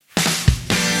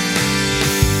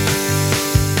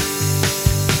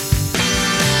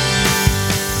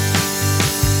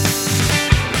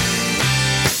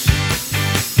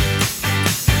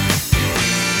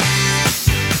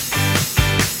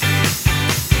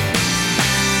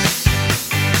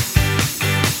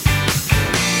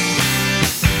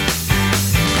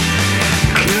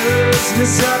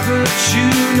this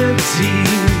opportunity,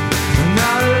 and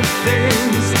all the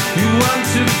things you want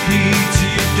to be till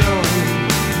you don't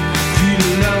feel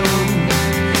alone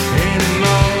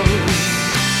anymore.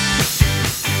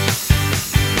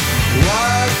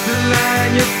 Walk the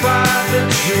line your father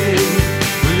trade.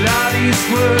 Will all these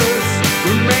words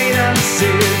remain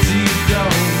unsaid till you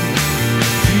don't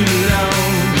feel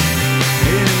alone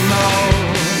anymore?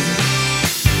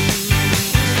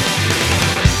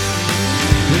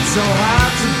 It's so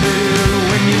hard to bear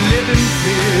when you live in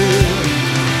fear.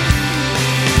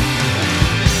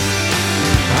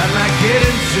 I'm not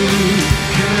getting through,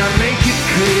 can I make it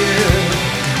clear?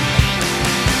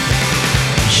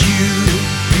 You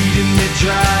beating me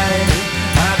dry,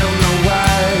 I don't know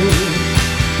why.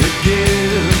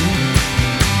 Again,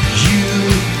 you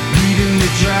beating me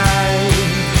dry.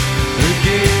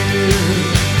 Again,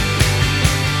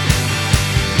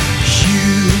 you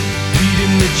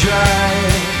beating me dry.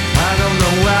 I don't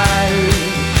know why.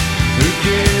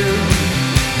 Again,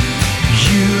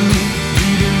 you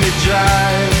beating me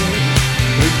dry.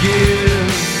 Again.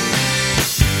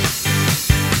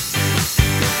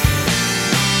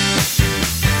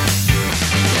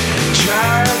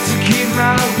 Try to keep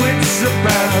my wits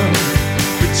about,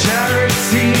 but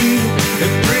charity,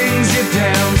 it brings you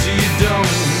down till you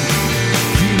don't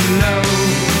feel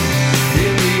alone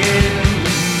in the end.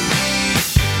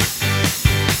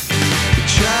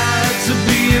 Try to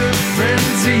be a friend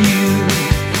to you,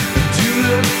 and do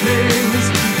the things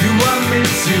you want me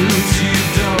to till you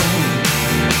don't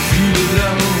feel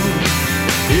alone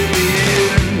in the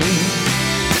end.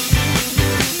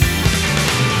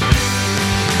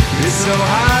 It's so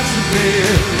hard to bear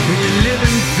when you live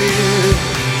in fear.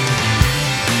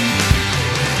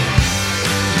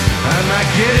 I'm not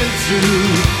getting through,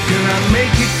 can I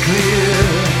make it clear?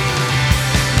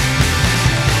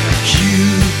 You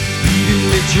beating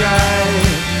me dry,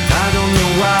 I don't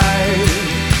know why.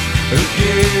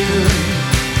 Again,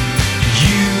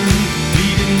 you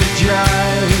beating me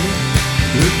dry.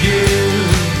 Again,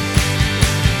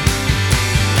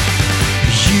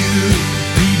 you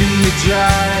beating me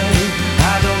dry,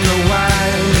 I don't know why.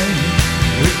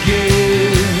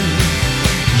 Again,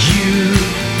 you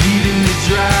beating me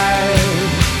dry.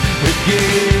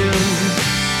 Again.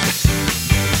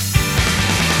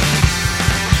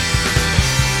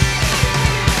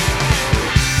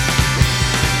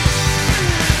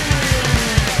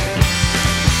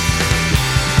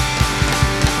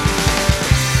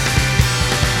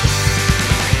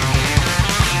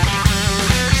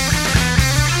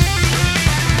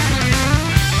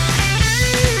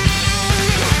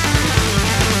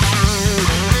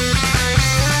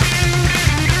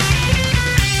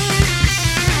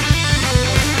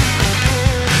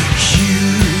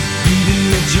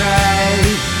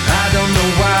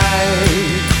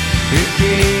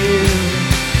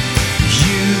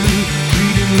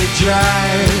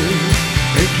 Dry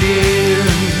again.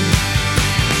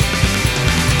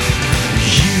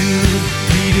 You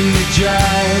beating me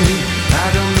dry, I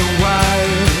don't know why.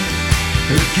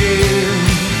 Again,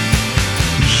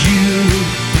 you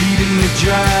beating me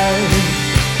dry.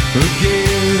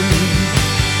 Again,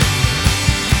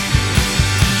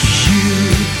 you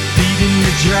beating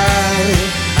me dry.